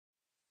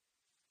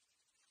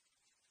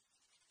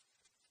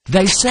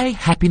They say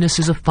happiness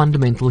is a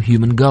fundamental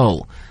human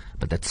goal,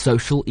 but that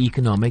social,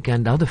 economic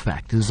and other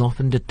factors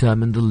often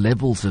determine the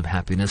levels of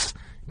happiness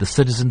the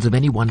citizens of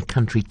any one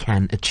country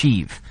can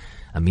achieve.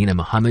 Amina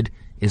Mohammed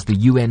is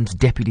the UN's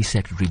Deputy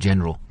Secretary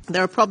General.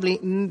 There are probably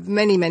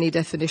many, many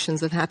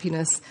definitions of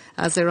happiness,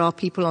 as there are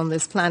people on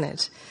this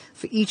planet.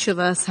 For each of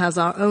us has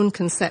our own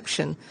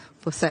perception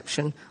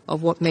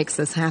of what makes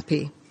us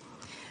happy.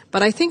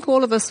 But I think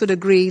all of us would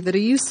agree that a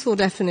useful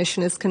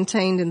definition is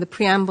contained in the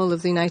preamble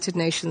of the United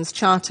Nations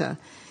Charter,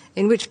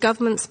 in which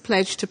governments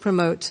pledge to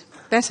promote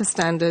better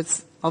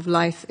standards of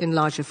life in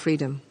larger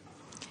freedom.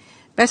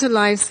 Better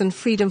lives and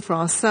freedom for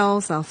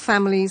ourselves, our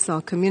families,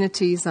 our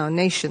communities, our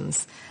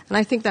nations. And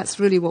I think that's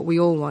really what we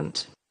all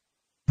want.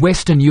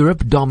 Western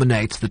Europe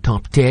dominates the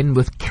top 10,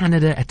 with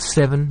Canada at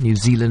 7, New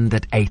Zealand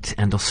at 8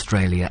 and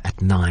Australia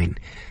at 9.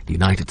 The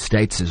United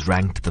States is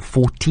ranked the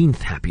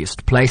 14th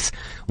happiest place,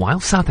 while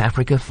South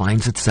Africa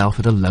finds itself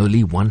at a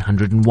lowly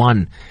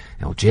 101.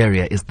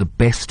 Algeria is the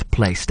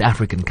best-placed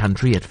African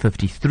country at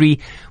 53,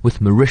 with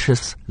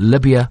Mauritius,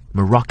 Libya,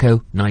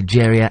 Morocco,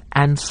 Nigeria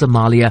and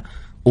Somalia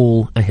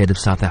all ahead of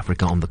South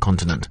Africa on the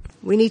continent.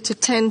 We need to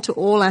tend to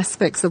all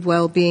aspects of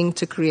well-being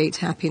to create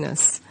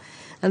happiness.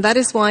 And that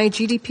is why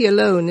GDP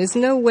alone is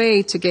no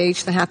way to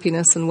gauge the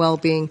happiness and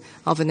well-being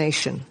of a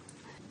nation.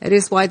 It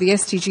is why the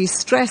SDGs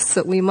stress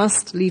that we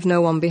must leave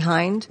no one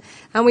behind,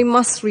 and we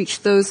must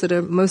reach those that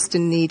are most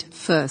in need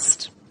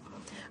first.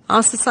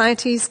 Our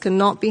societies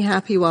cannot be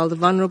happy while the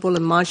vulnerable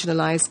and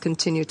marginalized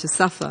continue to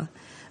suffer,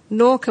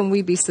 nor can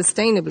we be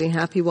sustainably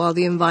happy while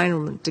the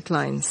environment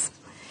declines.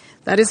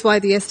 That is why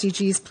the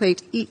SDGs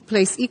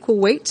place equal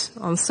weight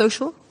on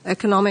social,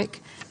 economic,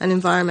 and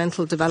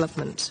environmental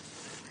development.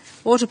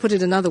 Or to put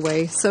it another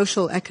way,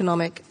 social,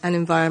 economic, and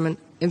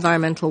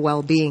environmental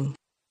well-being.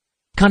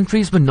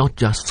 Countries were not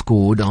just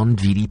scored on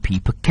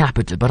GDP per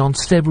capita, but on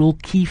several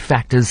key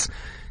factors,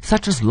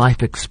 such as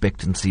life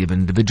expectancy of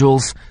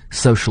individuals,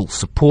 social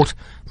support,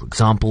 for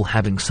example,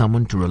 having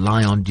someone to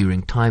rely on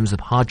during times of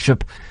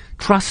hardship,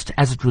 trust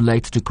as it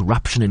relates to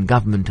corruption in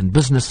government and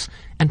business,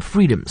 and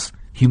freedoms,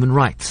 human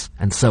rights,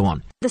 and so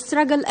on. The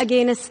struggle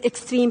against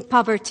extreme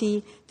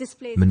poverty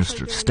displays...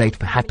 Minister of State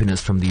for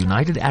Happiness from the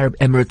United Arab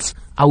Emirates,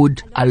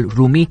 Aoud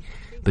Al-Rumi,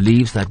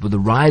 believes that with the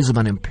rise of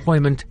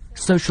unemployment,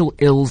 social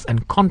ills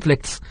and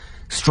conflicts,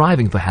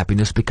 striving for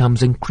happiness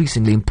becomes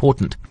increasingly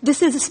important.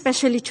 This is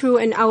especially true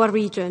in our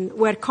region,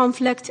 where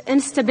conflict,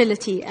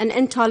 instability and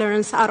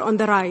intolerance are on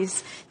the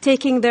rise,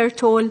 taking their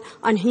toll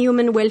on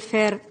human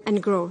welfare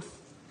and growth.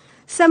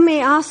 Some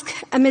may ask,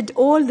 amid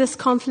all this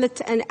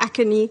conflict and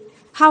agony,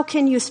 how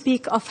can you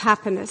speak of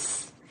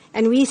happiness?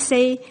 And we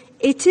say,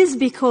 it is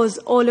because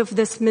all of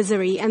this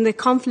misery and the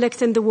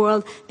conflict in the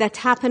world that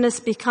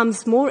happiness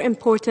becomes more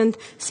important,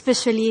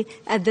 especially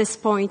at this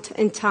point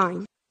in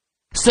time.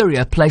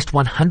 Syria placed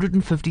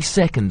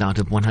 152nd out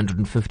of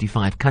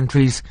 155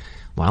 countries,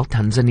 while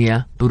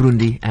Tanzania,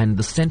 Burundi and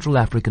the Central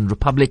African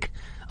Republic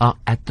are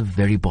at the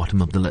very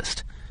bottom of the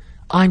list.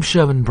 I'm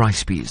Sherwin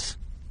Brycebees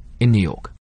in New York.